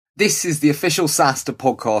This is the official SaaStr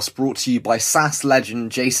podcast brought to you by SaaS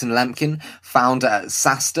legend Jason Lemkin, founder at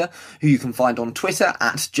SaaStr, who you can find on Twitter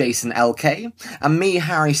at JasonLK, and me,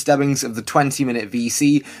 Harry Stebbings of the 20-Minute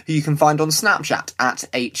VC, who you can find on Snapchat at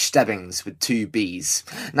HStebbings with 2 Bs.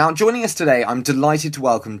 Now, joining us today, I'm delighted to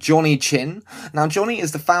welcome Johnny Chin. Now, Johnny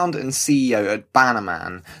is the founder and CEO at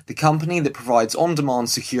Bannerman, the company that provides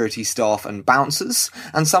on-demand security staff and bouncers,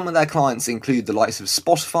 and some of their clients include the likes of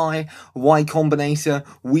Spotify, Y Combinator,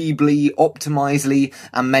 Weebly, Optimizely,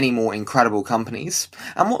 and many more incredible companies.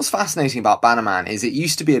 And what's fascinating about Bannerman is it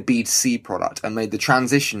used to be a B2C product and made the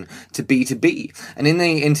transition to B2B. And in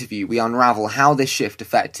the interview, we unravel how this shift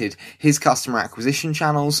affected his customer acquisition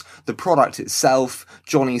channels, the product itself,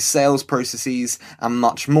 Johnny's sales processes, and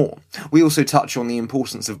much more. We also touch on the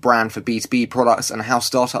importance of brand for B2B products and how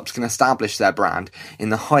startups can establish their brand in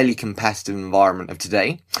the highly competitive environment of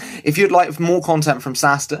today. If you'd like more content from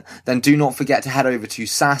SaaStr, then do not forget to head over to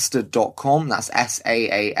SaaStr.com, that's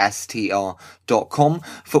SaaStr.com,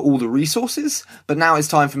 for all the resources. But now it's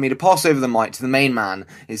time for me to pass over the mic to the main man.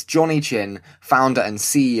 It's Johnny Chin, founder and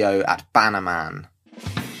CEO at Bannerman.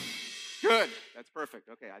 Good. That's perfect.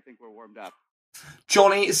 Okay, I think we're warmed up.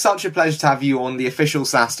 Johnny, it's such a pleasure to have you on the official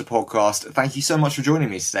SaaStr podcast. Thank you so much for joining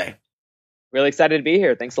me today. Really excited to be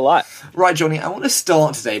here. Thanks a lot. Right, Johnny, I want to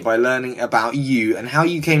start today by learning about you and how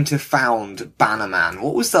you came to found Bannerman.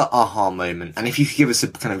 What was the aha moment? And if you could give us a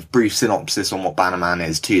kind of brief synopsis on what Bannerman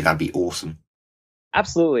is too, that'd be awesome.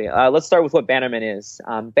 Absolutely. Let's start with what Bannerman is.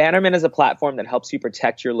 Bannerman is a platform that helps you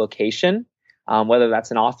protect your location, whether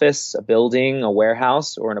that's an office, a building, a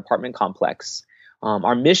warehouse, or an apartment complex.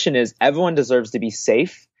 Our mission is everyone deserves to be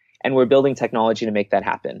safe, and we're building technology to make that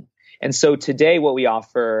happen. And so today what we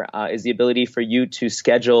offer is the ability for you to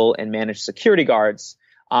schedule and manage security guards.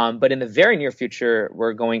 But in the very near future,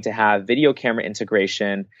 we're going to have video camera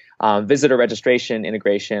integration, visitor registration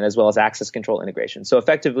integration, as well as access control integration. So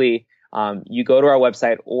effectively, you go to our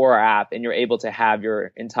website or our app and you're able to have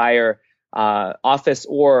your entire office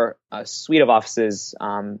or a suite of offices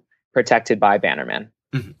protected by Bannerman.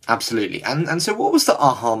 Absolutely. And so what was the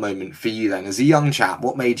aha moment for you then? As a young chap,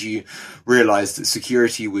 what made you realize that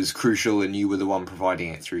security was crucial and you were the one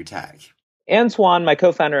providing it through tech? Antoine, my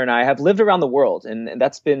co-founder, and I have lived around the world, and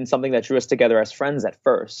that's been something that drew us together as friends at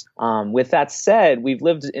first. With that said, we've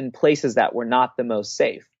lived in places that were not the most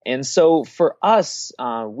safe. And so for us,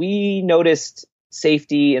 we noticed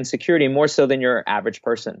safety and security more so than your average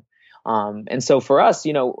person. And so for us,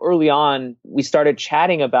 early on, we started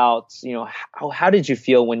chatting about, how did you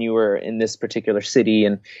feel when you were in this particular city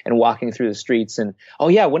and walking through the streets? And, oh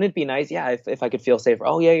yeah, wouldn't it be nice? Yeah, if I could feel safer.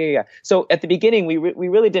 Oh yeah. So at the beginning, we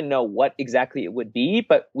really didn't know what exactly it would be,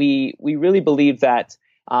 but we really believed that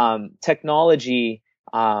technology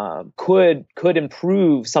could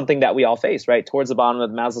improve something that we all face, right? Towards the bottom of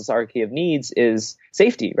the Maslow's hierarchy of needs is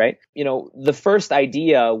safety, right? The first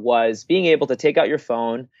idea was being able to take out your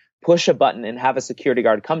phone, push a button, and have a security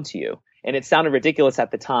guard come to you. And it sounded ridiculous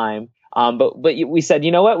at the time, but we said,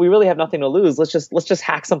 you know what? We really have nothing to lose. Let's just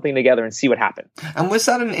hack something together and see what happens. And was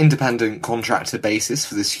that an independent contractor basis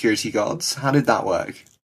for the security guards? How did that work?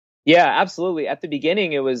 Yeah, absolutely. At the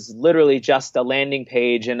beginning, it was literally just a landing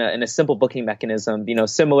page and a simple booking mechanism,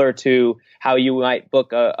 similar to how you might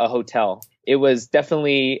book a hotel. It was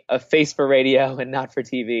definitely a face for radio and not for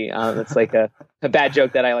TV. That's like a bad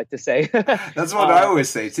joke that I like to say. That's what I always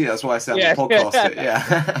say too. That's why I say on the podcast.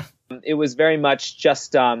 Yeah. It was very much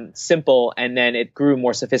just simple, and then it grew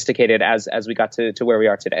more sophisticated as we got to where we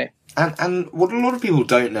are today. And what a lot of people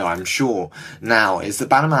don't know, I'm sure, now is that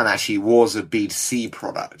Bannerman actually was a B2C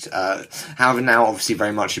product. However, now obviously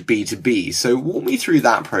very much a B2B. So walk me through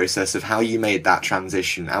that process of how you made that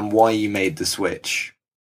transition and why you made the switch.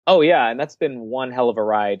 Oh, yeah. And that's been one hell of a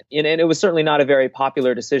ride. And it was certainly not a very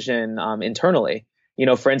popular decision internally.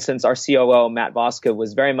 For instance, our COO, Matt Voska,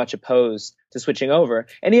 was very much opposed to switching over.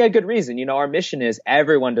 And he had good reason. Our mission is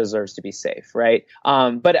everyone deserves to be safe, right?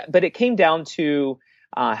 But it came down to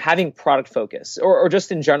having product focus or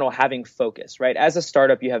just in general having focus, right? As a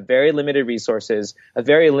startup, you have very limited resources, a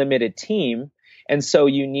very limited team. And so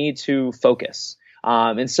you need to focus.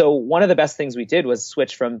 And so one of the best things we did was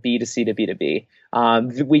switch from B2C to B2B.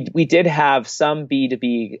 We did have some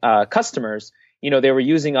B2B customers, they were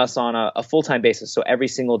using us on a full-time basis, so every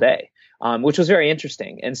single day, which was very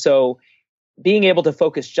interesting. And so being able to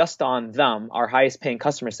focus just on them, our highest paying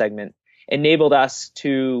customer segment, enabled us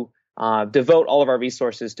to devote all of our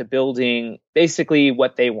resources to building basically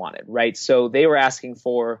what they wanted, right? So they were asking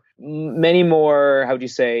for many more, how would you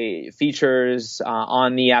say, features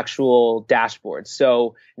on the actual dashboard.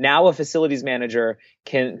 So now a facilities manager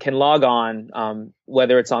can log on,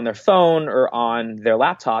 whether it's on their phone or on their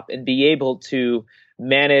laptop, and be able to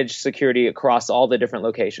manage security across all the different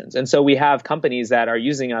locations. And so we have companies that are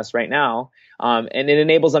using us right now, and it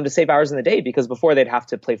enables them to save hours in the day, because before they'd have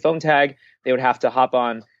to play phone tag, they would have to hop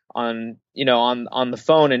on the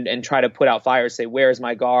phone and try to put out fires, say, where's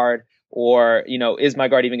my guard? Or, is my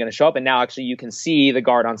guard even going to show up? And now actually you can see the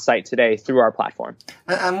guard on site today through our platform.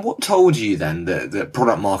 And what told you then that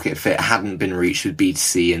product market fit hadn't been reached with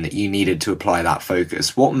B2C and that you needed to apply that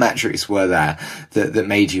focus? What metrics were there that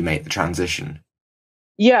made you make the transition?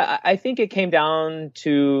 Yeah, I think it came down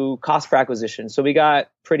to cost per acquisition. So we got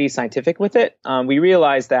pretty scientific with it. We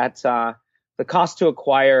realized that the cost to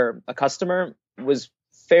acquire a customer was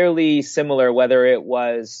fairly similar, whether it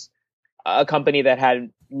was a company that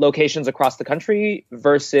had locations across the country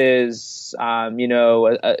versus,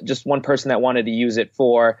 just one person that wanted to use it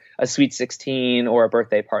for a Sweet 16 or a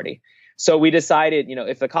birthday party. So we decided,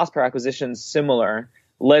 if the cost per acquisition is similar,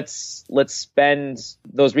 let's spend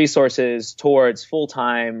those resources towards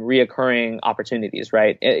full-time reoccurring opportunities,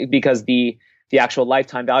 right? Because the actual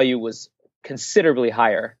lifetime value was considerably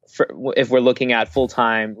higher if we're looking at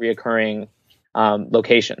full-time reoccurring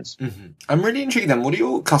locations. Mm-hmm. I'm really intrigued then. What are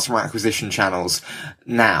your customer acquisition channels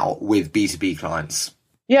now with B2B clients?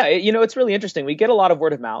 Yeah, it's really interesting. We get a lot of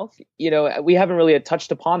word of mouth. We haven't really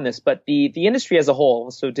touched upon this, but the industry as a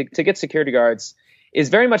whole, so to get security guards, is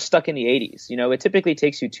very much stuck in the 80s. It typically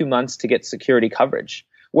takes you 2 months to get security coverage.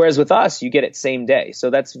 Whereas with us, you get it same day. So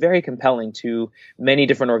that's very compelling to many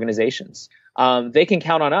different organizations. They can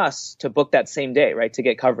count on us to book that same day, right, to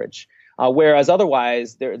get coverage. Whereas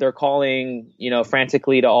otherwise, they're calling,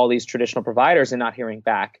 frantically to all these traditional providers and not hearing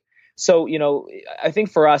back. So, I think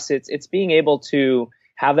for us, it's being able to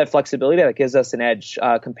have that flexibility that gives us an edge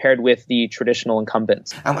compared with the traditional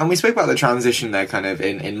incumbents. And we spoke about the transition there kind of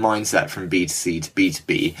in mindset from B2C to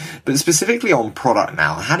B2B, but specifically on product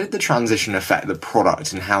now, how did the transition affect the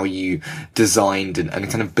product and how you designed and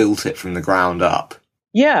kind of built it from the ground up?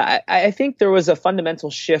 Yeah, I think there was a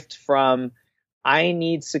fundamental shift from I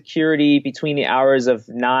need security between the hours of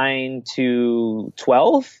 9 to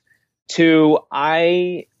 12 to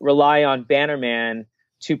I rely on Bannerman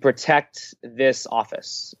to protect this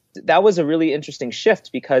office. That was a really interesting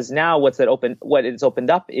shift, because now what it's opened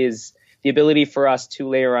up is the ability for us to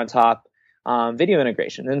layer on top video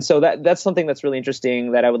integration. And so that's something that's really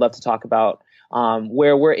interesting that I would love to talk about,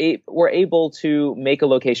 where we're able to make a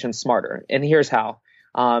location smarter. And here's how.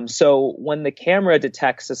 So when the camera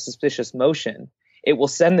detects a suspicious motion, it will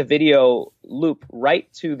send the video loop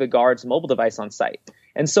right to the guard's mobile device on site.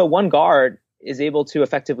 And so one guard is able to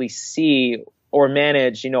effectively see or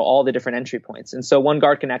manage, all the different entry points. And so one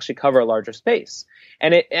guard can actually cover a larger space.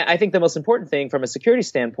 And I think the most important thing from a security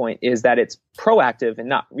standpoint is that it's proactive and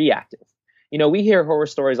not reactive. We hear horror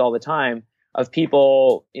stories all the time of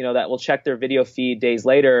people, that will check their video feed days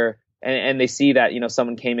later and they see that,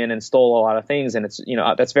 someone came in and stole a lot of things, and it's,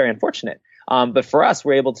 that's very unfortunate. But for us,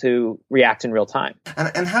 we're able to react in real time.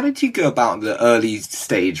 And how did you go about the early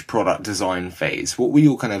stage product design phase? What were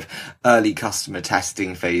your kind of early customer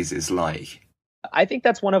testing phases like? I think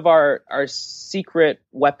that's one of our secret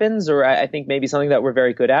weapons, or I think maybe something that we're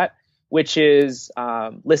very good at, which is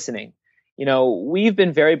listening. We've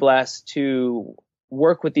been very blessed to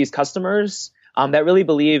work with these customers that really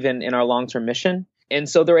believe in our long-term mission. And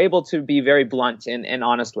so they're able to be very blunt and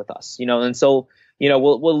honest with us, and so,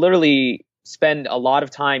 we'll literally spend a lot of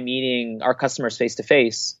time meeting our customers face to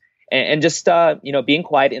face and just, being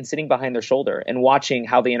quiet and sitting behind their shoulder and watching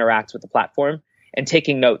how they interact with the platform and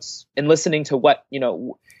taking notes and listening to what,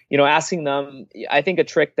 asking them. I think a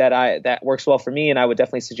trick that works well for me, and I would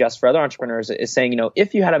definitely suggest for other entrepreneurs, is saying,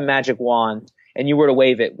 if you had a magic wand and you were to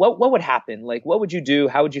wave it, what would happen? Like, what would you do?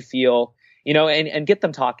 How would you feel? And get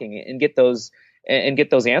them talking and get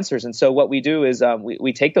those answers. And so what we do is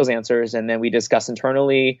we take those answers and then we discuss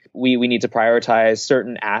internally. We need to prioritize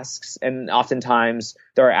certain asks. And oftentimes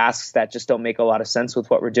there are asks that just don't make a lot of sense with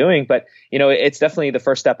what we're doing. But, it's definitely the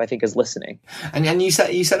first step, I think, is listening. And you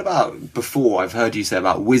said about before, I've heard you say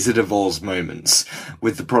about Wizard of Oz moments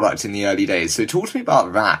with the product in the early days. So talk to me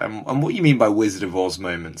about that and what you mean by Wizard of Oz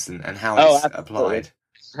moments and how it's applied.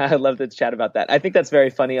 I'd love to chat about that. I think that's very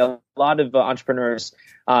funny. A lot of entrepreneurs,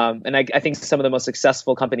 and I think some of the most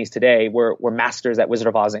successful companies today were masters at Wizard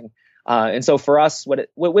of Ozing. And so for us, what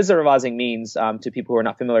Wizard of Ozing means to people who are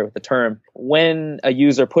not familiar with the term, when a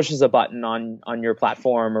user pushes a button on your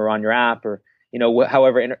platform or on your app, or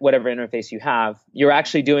whatever interface you have, you're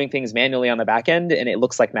actually doing things manually on the back end, and it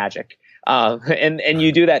looks like magic. And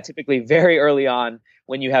you do that typically very early on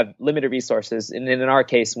when you have limited resources. And in our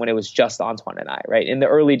case, when it was just Antoine and I, right? In the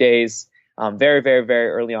early days, very, very, very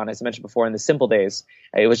early on, as I mentioned before, in the simple days,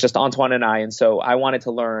 it was just Antoine and I. And so I wanted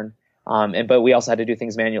to learn. But we also had to do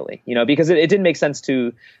things manually, because it didn't make sense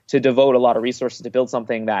to devote a lot of resources to build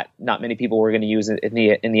something that not many people were going to use in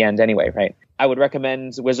the end anyway, right? I would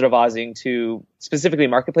recommend Wizard of Ozing to specifically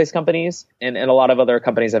marketplace companies, and a lot of other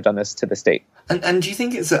companies have done this to this date. And do you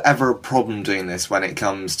think it's ever a problem doing this when it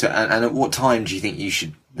comes to, and at what time do you think you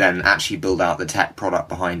should then actually build out the tech product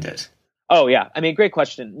behind it? Oh, yeah. I mean, great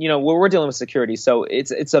question. We're dealing with security, so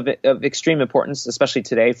it's of extreme importance, especially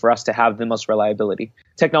today, for us to have the most reliability.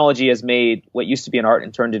 Technology has made what used to be an art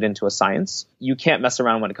and turned it into a science. You can't mess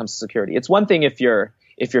around when it comes to security. It's one thing if your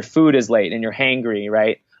food is late and you're hangry,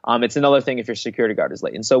 right? It's another thing if your security guard is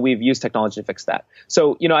late. And so we've used technology to fix that.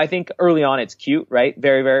 So, I think early on it's cute, right?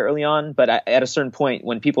 Very, very early on. But at a certain point,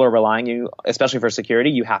 when people are relying on you, especially for security,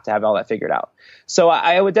 you have to have all that figured out. So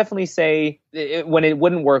I would definitely say when it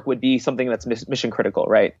wouldn't work would be something that's mission critical,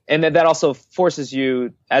 right? And that also forces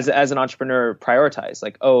you as an entrepreneur prioritize,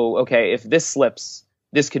 like, oh, okay, if this slips,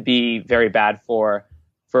 this could be very bad for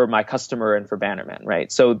my customer and for Bannerman, right?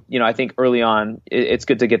 So, I think early on, it's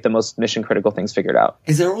good to get the most mission critical things figured out.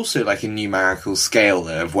 Is there also like a numerical scale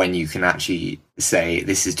though, of when you can actually say,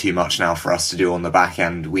 this is too much now for us to do on the back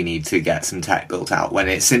end, we need to get some tech built out, when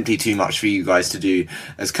it's simply too much for you guys to do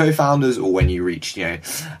as co-founders, or when you reach,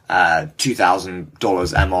 $2,000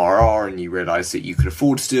 MRR and you realize that you could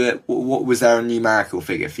afford to do it? What was there a numerical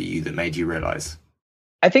figure for you that made you realize?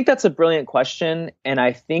 I think that's a brilliant question, and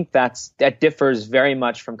I think that differs very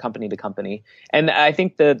much from company to company. And I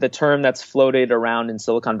think the term that's floated around in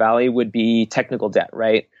Silicon Valley would be technical debt,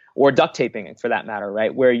 right? Or duct taping, for that matter,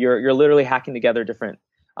 right? Where you're literally hacking together different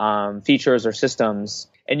features or systems,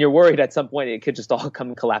 and you're worried at some point it could just all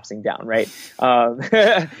come collapsing down, right?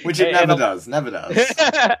 Which it never does.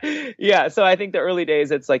 Yeah, so I think the early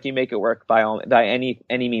days, it's like you make it work by any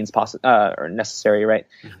means possible or necessary, right?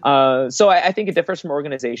 Mm-hmm. So I think it differs from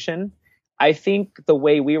organization. I think the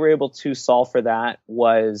way we were able to solve for that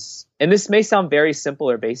was, and this may sound very simple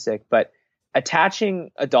or basic, but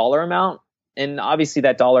attaching a dollar amount, and obviously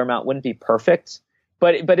that dollar amount wouldn't be perfect,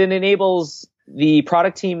 but it enables the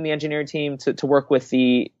product team and the engineering team to work with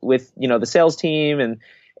the sales team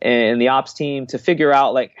and the ops team to figure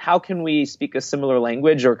out, like, how can we speak a similar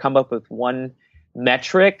language or come up with one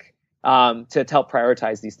metric to help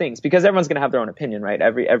prioritize these things, because everyone's going to have their own opinion, right?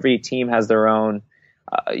 Every team has their own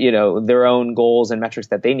their own goals and metrics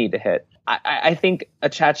that they need to hit. I think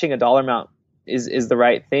attaching a dollar amount is the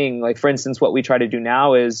right thing. Like, for instance, what we try to do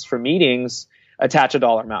now is for meetings, attach a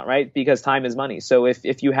dollar amount, right? Because time is money. So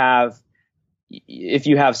if you have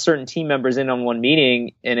certain team members in on one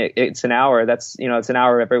meeting and it's an hour, that's, it's an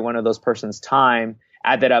hour of every one of those person's time.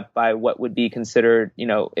 Add that up by what would be considered,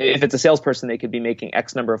 if it's a salesperson, they could be making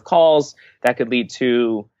X number of calls. That could lead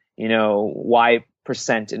to, Y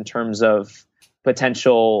percent in terms of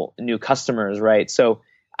potential new customers, right? So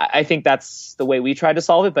I think that's the way we try to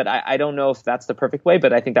solve it, but I don't know if that's the perfect way,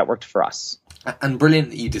 but I think that worked for us. And brilliant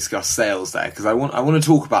that you discussed sales there, because I want to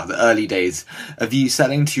talk about the early days of you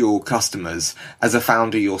selling to your customers as a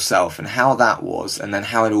founder yourself, and how that was, and then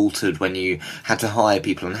how it altered when you had to hire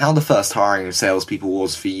people, and how the first hiring of salespeople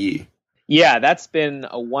was for you. Yeah, that's been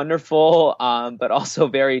a wonderful, but also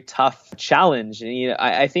very tough challenge. And,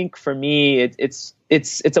 I think for me, it's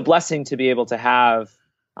a blessing to be able to have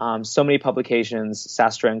so many publications,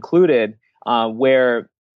 SaaStr included, where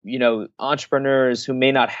entrepreneurs who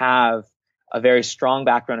may not have a very strong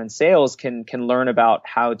background in sales can learn about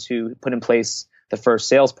how to put in place the first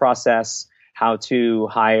sales process, how to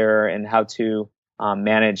hire, and how to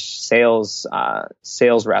manage sales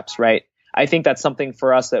reps, right? I think that's something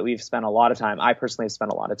for us that we've spent a lot of time. I personally have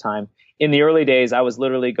spent a lot of time. In the early days, I was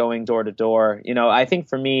literally going door to door. I think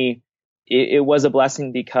for me, it was a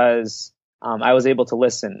blessing because I was able to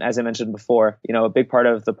listen. As I mentioned before, a big part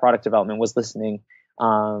of the product development was listening.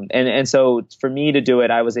 And so for me to do it,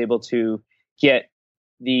 I was able to get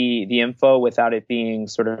the info without it being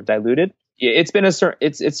sort of diluted. It's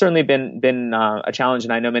certainly been a challenge,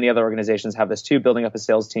 and I know many other organizations have this too, building up a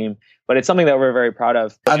sales team. But it's something that we're very proud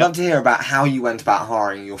of. I'd love to hear about how you went about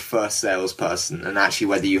hiring your first salesperson, and actually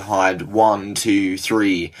whether you hired 1, 2,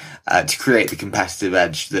 3 to create the competitive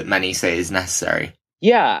edge that many say is necessary.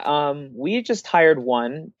 Yeah, we just hired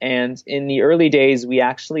one, and in the early days, we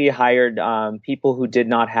actually hired people who did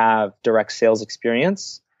not have direct sales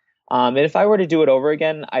experience. And if I were to do it over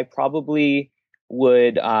again, I probably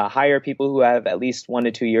would hire people who have at least 1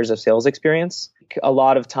 to 2 years of sales experience. A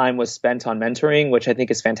lot of time was spent on mentoring, which I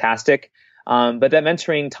think is fantastic. But that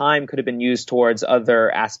mentoring time could have been used towards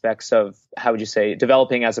other aspects of, how would you say,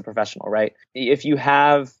 developing as a professional, right? If you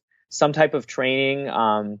have some type of training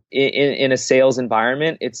in a sales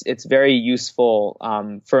environment, it's very useful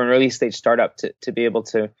for an early stage startup to be able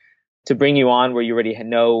to bring you on where you already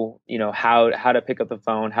know, how to pick up the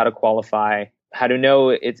phone, how to qualify, how to know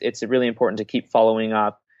it's really important to keep following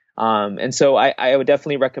up. And so I would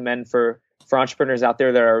definitely recommend for entrepreneurs out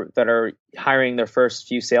there that are hiring their first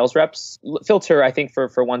few sales reps, filter, I think,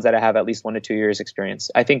 for ones that have at least 1 to 2 years experience.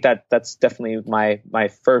 I think that's definitely my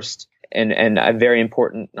first and a very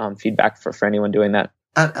important feedback for anyone doing that.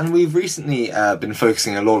 And we've recently been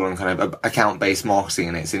focusing a lot on kind of account-based marketing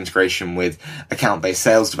and its integration with account-based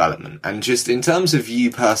sales development. And just in terms of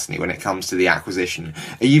you personally, when it comes to the acquisition,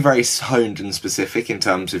 are you very honed and specific in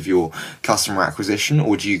terms of your customer acquisition,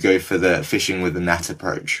 or do you go for the fishing with the net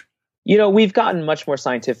approach? We've gotten much more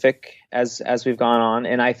scientific as we've gone on.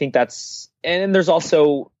 And I think and there's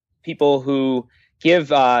also people who give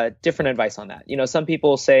different advice on that. Some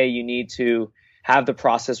people say you need to have the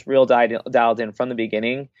process real dialed in from the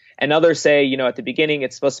beginning. And others say, at the beginning,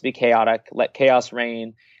 it's supposed to be chaotic, let chaos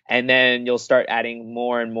reign. And then you'll start adding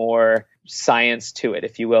more and more science to it,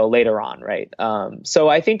 if you will, later on, right? So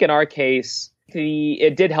I think in our case,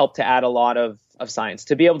 it did help to add a lot of science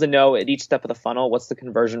to be able to know at each step of the funnel, what's the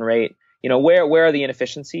conversion rate, where are the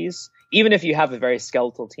inefficiencies, even if you have a very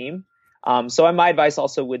skeletal team. So my advice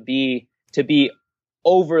also would be to be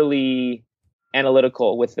overly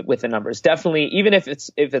analytical with the numbers. Definitely, even if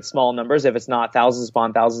it's small numbers, if it's not thousands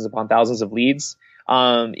upon thousands of leads,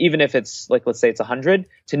 even if it's let's say it's 100,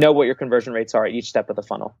 to know what your conversion rates are at each step of the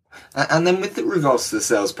funnel. And then with regards to the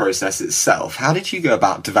sales process itself, how did you go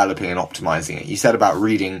about developing and optimizing it? You said about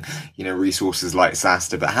reading, resources like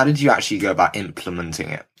SaaStr, but how did you actually go about implementing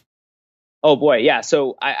it? Oh boy, yeah.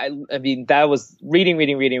 So I mean, that was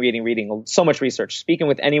reading, so much research, speaking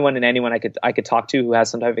with anyone I could talk to who has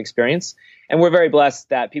some type of experience. And we're very blessed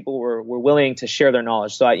that people were willing to share their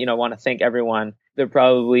knowledge. So I, want to thank everyone. They're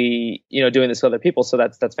probably, doing this with other people. So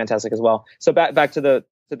that's fantastic as well. So back to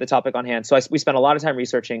the topic on hand. So we spent a lot of time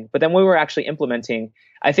researching, but then when we were actually implementing,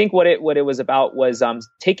 I think what it was about was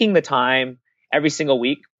taking the time every single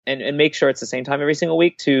week and make sure it's the same time every single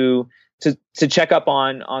week to check up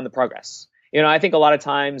on the progress. I think a lot of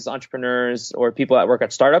times entrepreneurs or people that work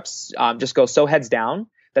at startups just go so heads down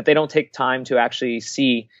that they don't take time to actually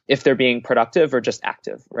see if they're being productive or just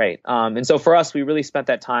active, right? And so for us, we really spent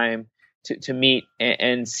that time to meet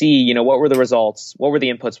and see, what were the results, what were the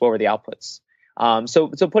inputs, what were the outputs.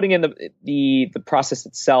 So putting in the process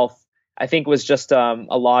itself, I think was just a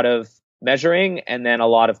lot of measuring and then a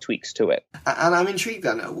lot of tweaks to it. And I'm intrigued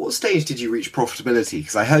then, at what stage did you reach profitability?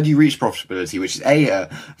 Because I heard you reach profitability, which is a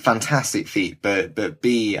fantastic feat, but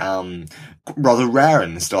B, rather rare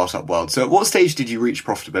in the startup world. So at what stage did you reach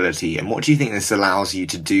profitability, and what do you think this allows you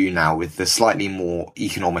to do now with the slightly more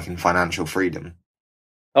economic and financial freedom?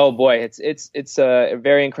 Oh boy, it's a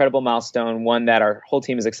very incredible milestone, one that our whole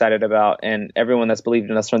team is excited about, and everyone that's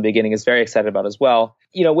believed in us from the beginning is very excited about as well.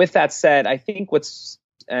 With that said, I think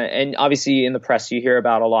and obviously in the press you hear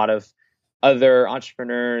about a lot of other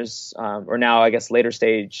entrepreneurs or now I guess later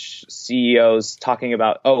stage CEOs talking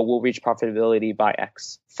about, we'll reach profitability by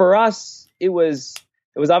X. For us, it was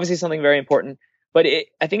obviously something very important, but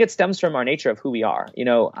I think it stems from our nature of who we are.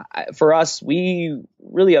 For us, we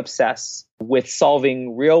really obsess with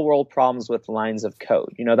solving real world problems with lines of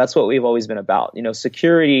code. That's what we've always been about.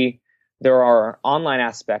 Security, there are online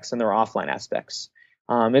aspects and there are offline aspects.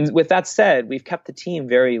 And with that said, we've kept the team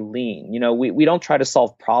very lean. We don't try to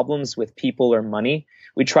solve problems with people or money.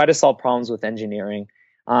 We try to solve problems with engineering.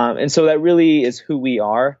 And so that really is who we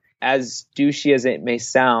are. As douchey as it may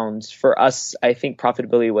sound, for us, I think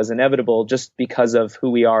profitability was inevitable just because of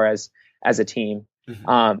who we are as a team.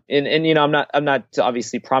 Mm-hmm. I'm not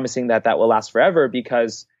obviously promising that will last forever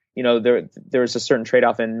because, there's a certain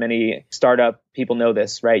trade-off, and many startup people know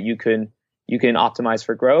this, right? You can optimize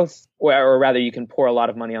for growth, or rather you can pour a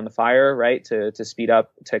lot of money on the fire, right? To speed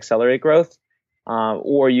up, to accelerate growth.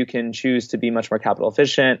 Or you can choose to be much more capital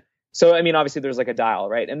efficient. So, I mean, obviously there's like a dial,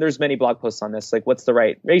 right? And there's many blog posts on this, like what's the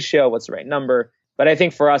right ratio? What's the right number? But I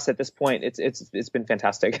think for us at this point, it's been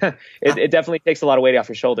fantastic. It definitely takes a lot of weight off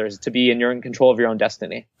your shoulders to be in control of your own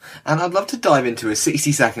destiny. And I'd love to dive into a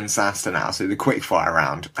 60-second SaaStr now, so the quick fire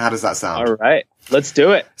round. How does that sound? All right, let's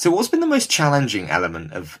do it. So what's been the most challenging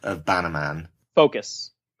element of Bannerman?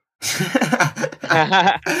 Focus.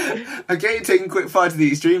 Okay, taking quick fire to the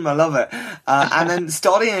extreme. I love it. And then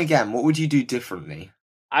starting again, what would you do differently?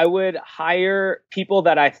 I would hire people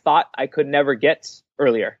that I thought I could never get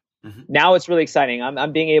earlier. Now it's really exciting.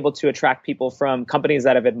 I'm being able to attract people from companies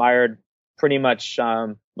that I've admired pretty much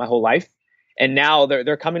my whole life, and now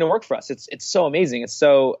they're coming to work for us. It's so amazing. It's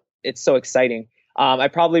so exciting. I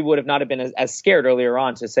probably would have not have been as scared earlier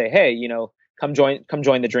on to say, hey, come join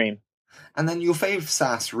the dream. And then your favorite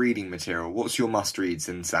SaaS reading material. What's your must reads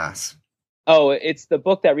in SaaS? Oh, it's the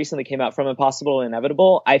book that recently came out, From Impossible to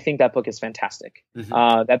Inevitable. I think that book is fantastic.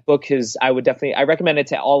 That book is, I recommend it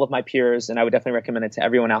to all of my peers, and I would definitely recommend it to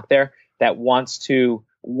everyone out there that wants to,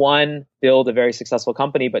 one, build a very successful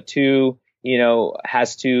company, but two,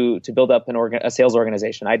 has to build up a sales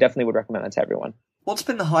organization. I definitely would recommend that to everyone. What's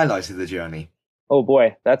been the highlight of the journey? Oh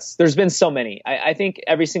boy, there's been so many. I think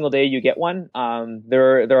every single day you get one.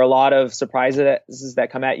 There are a lot of surprises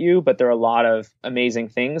that come at you, but there are a lot of amazing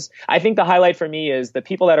things. I think the highlight for me is the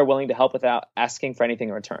people that are willing to help without asking for anything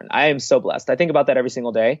in return. I am so blessed. I think about that every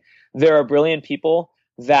single day. There are brilliant people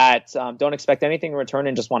that don't expect anything in return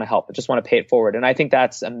and just want to help, just want to pay it forward. And I think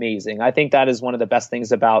that's amazing. I think that is one of the best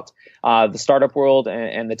things about the startup world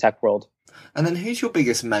and the tech world. And then who's your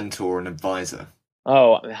biggest mentor and advisor?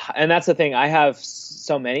 Oh, and that's the thing. I have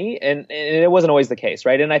so many, and it wasn't always the case,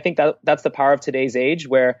 right? And I think that's the power of today's age,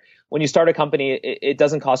 where when you start a company, it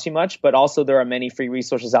doesn't cost you much, but also there are many free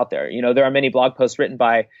resources out there. There are many blog posts written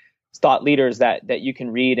by thought leaders that you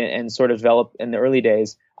can read and sort of develop in the early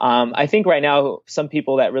days. I think right now, some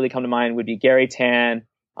people that really come to mind would be Gary Tan,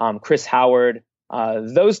 Chris Howard.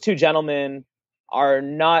 Those two gentlemen are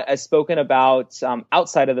not as spoken about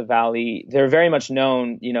outside of the Valley. They're very much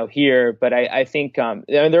known, here, but I think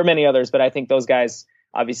there are many others, but I think those guys,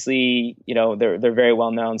 obviously, they're very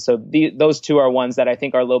well known. So those two are ones that I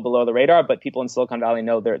think are low below the radar, but people in Silicon Valley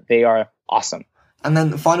know they are awesome. And then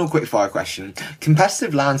the final quickfire question,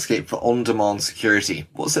 competitive landscape for on-demand security.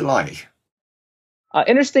 What's it like?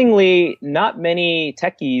 Interestingly, not many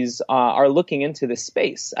techies are looking into this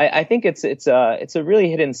space. I think it's a really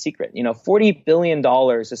hidden secret. $40 billion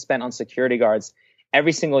is spent on security guards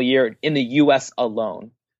every single year in the U.S.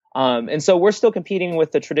 alone. And so we're still competing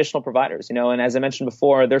with the traditional providers, and as I mentioned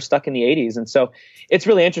before, they're stuck in the 80s. And so it's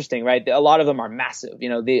really interesting, right? A lot of them are massive.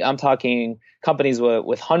 I'm talking companies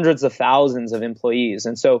with hundreds of thousands of employees.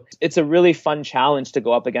 And so it's a really fun challenge to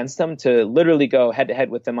go up against them, to literally go head to head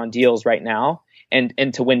with them on deals right now.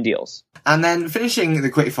 And to win deals. And then finishing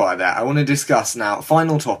the quickfire there, I want to discuss now,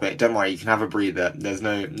 final topic, don't worry, you can have a breather, there's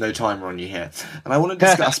no timer on you here. And I want to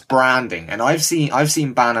discuss branding. And I've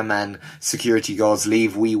seen Bannerman security guards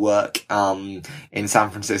leave WeWork in San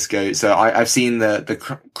Francisco, so I've seen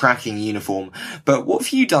the cracking uniform. But what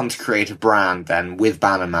have you done to create a brand then with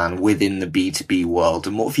Bannerman within the B2B world,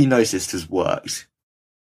 and what have you noticed has worked?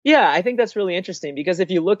 Yeah, I think that's really interesting, because if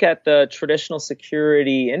you look at the traditional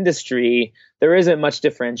security industry, there isn't much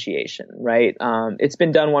differentiation, right? It's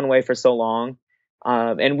been done one way for so long,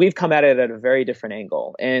 and we've come at it at a very different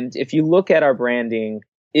angle. And if you look at our branding,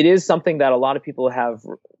 it is something that a lot of people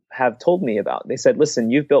have told me about. They said, listen,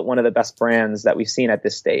 you've built one of the best brands that we've seen at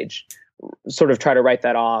this stage. Sort of try to write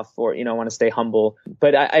that off, or, want to stay humble.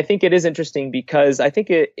 But I think it is interesting, because I think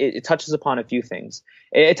it touches upon a few things.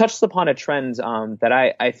 It touches upon a trend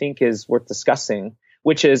that I think is worth discussing,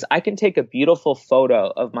 which is I can take a beautiful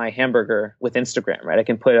photo of my hamburger with Instagram, right? I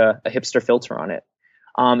can put a hipster filter on it.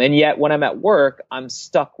 And yet when I'm at work, I'm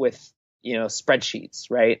stuck with,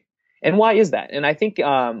 spreadsheets, right? And why is that? And I think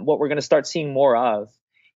what we're going to start seeing more of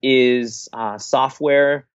is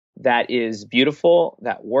software that is beautiful,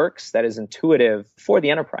 that works, that is intuitive for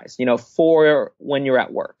the enterprise, for when you're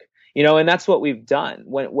at work, and that's what we've done.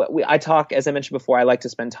 I talk, as I mentioned before, I like to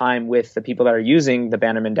spend time with the people that are using the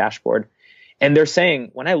Bannerman dashboard, and they're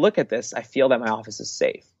saying, when I look at this, I feel that my office is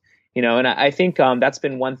safe, and I think that's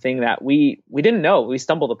been one thing that we didn't know, we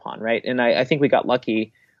stumbled upon, right? And I think we got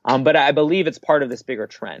lucky, but I believe it's part of this bigger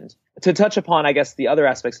trend. To touch upon, I guess, the other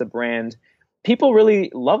aspects of brand, people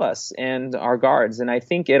really love us and our guards. And I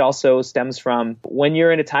think it also stems from when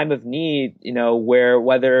you're in a time of need, where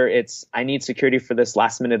whether it's I need security for this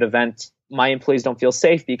last minute event, my employees don't feel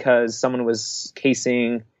safe because someone was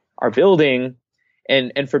casing our building,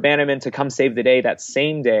 and for Bannerman to come save the day that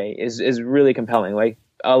same day is really compelling. Like,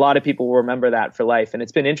 a lot of people will remember that for life. And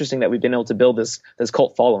it's been interesting that we've been able to build this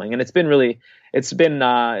cult following. And it's been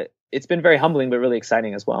very humbling, but really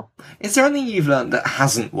exciting as well. Is there anything you've learned that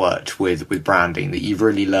hasn't worked with branding, that you've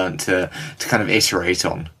really learned to kind of iterate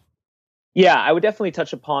on? Yeah, I would definitely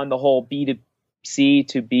touch upon the whole B2C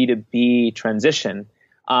to B2B transition.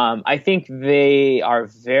 I think they are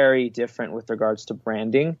very different with regards to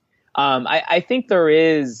branding. I think there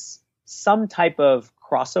is some type of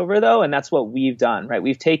crossover, though, and that's what we've done, right?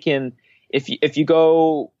 We've taken if you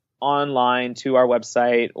go online to our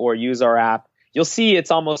website or use our app, you'll see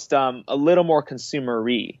it's almost a little more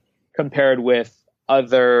consumer-y compared with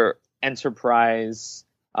other enterprise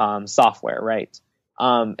software, right?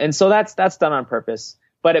 And so that's done on purpose.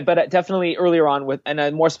 But definitely earlier on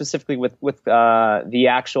and more specifically with the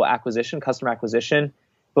actual customer acquisition,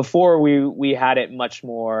 before we had it much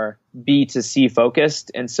more B2C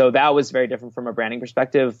focused, and so that was very different from a branding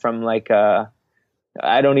perspective. From like I'm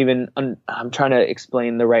trying to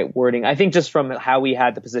explain the right wording. I think just from how we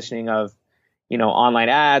had the positioning of online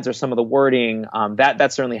ads or some of the wording,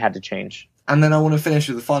 that certainly had to change. And then I want to finish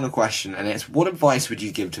with the final question, and it's, what advice would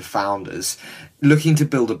you give to founders looking to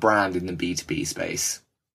build a brand in the B2B space?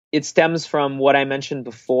 It stems from what I mentioned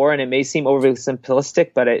before, and it may seem overly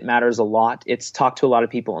simplistic, but it matters a lot. It's talk to a lot of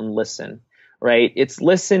people and listen, right? It's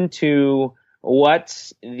listen to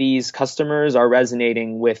what these customers are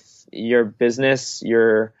resonating with your business,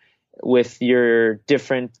 with your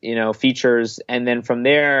different, features. And then from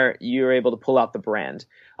there, you're able to pull out the brand.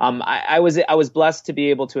 I was blessed to be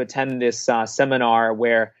able to attend this seminar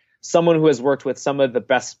where someone who has worked with some of the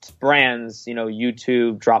best brands,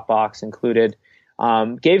 YouTube, Dropbox included,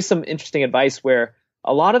 gave some interesting advice where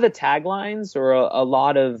a lot of the taglines or a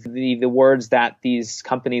lot of the words that these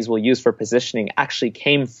companies will use for positioning actually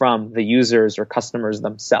came from the users or customers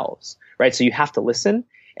themselves, right? So you have to listen,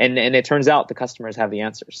 and it turns out the customers have the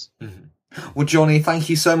answers. Mm-hmm. Well, Johnny, thank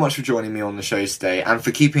you so much for joining me on the show today and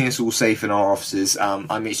for keeping us all safe in our offices.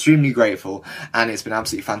 I'm extremely grateful, and it's been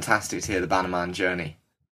absolutely fantastic to hear the Bannerman journey.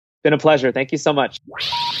 Been a pleasure. Thank you so much.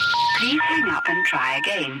 Please hang up and try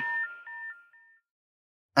again.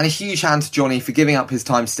 And a huge hand to Johnny for giving up his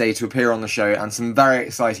time today to appear on the show, and some very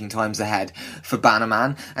exciting times ahead for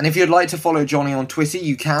Bannerman. And if you'd like to follow Johnny on Twitter,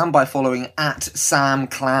 you can by following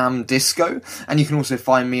 @SamClamDisco. And you can also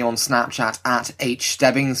find me on Snapchat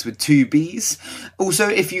 @HStebbings with 2 B's. Also,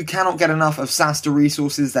 if you cannot get enough of SaaStr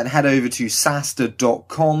resources, then head over to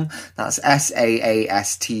SaaStr.com. That's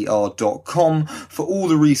SaaStr.com for all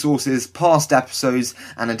the resources, past episodes,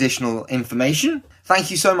 and additional information.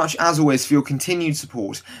 Thank you so much, as always, for your continued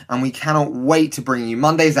support, and we cannot wait to bring you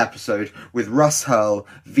Monday's episode with Russ Hurl,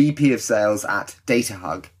 VP of Sales at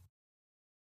DataHug.